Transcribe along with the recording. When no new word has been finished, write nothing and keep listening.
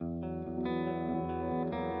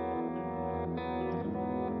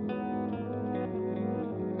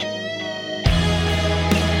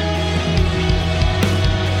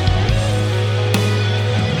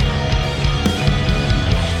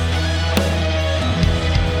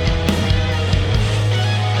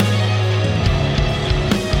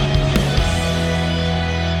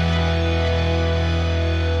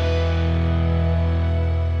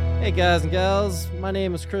Hey guys and gals, my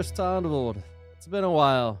name is Chris Tonvold. It's been a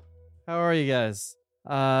while. How are you guys?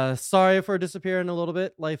 Sorry for disappearing a little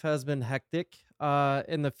bit. Life has been hectic.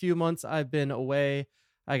 In the few months I've been away,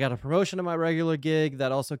 I got a promotion to my regular gig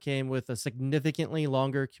that also came with a significantly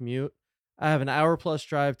longer commute. I have an hour plus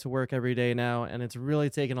drive to work every day now, and it's really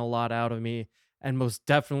taken a lot out of me, and most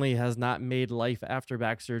definitely has not made life after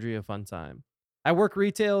back surgery a fun time. I work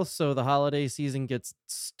retail, so the holiday season gets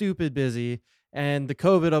stupid busy, and the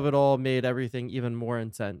COVID of it all made everything even more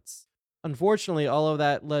intense. Unfortunately, all of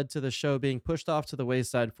that led to the show being pushed off to the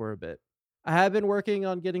wayside for a bit. I have been working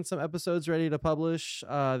on getting some episodes ready to publish.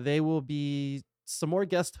 They will be some more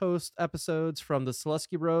guest host episodes from the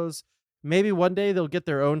Selesky Bros. Maybe one day they'll get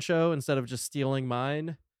their own show instead of just stealing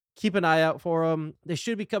mine. Keep an eye out for them. They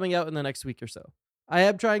should be coming out in the next week or so. I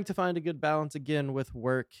am trying to find a good balance again with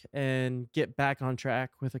work and get back on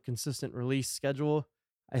track with a consistent release schedule.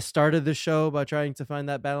 I started the show by trying to find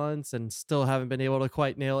that balance and still haven't been able to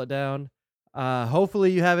quite nail it down.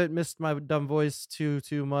 Hopefully you haven't missed my dumb voice too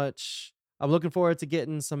much. I'm looking forward to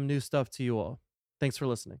getting some new stuff to you all. Thanks for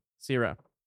listening. See you around.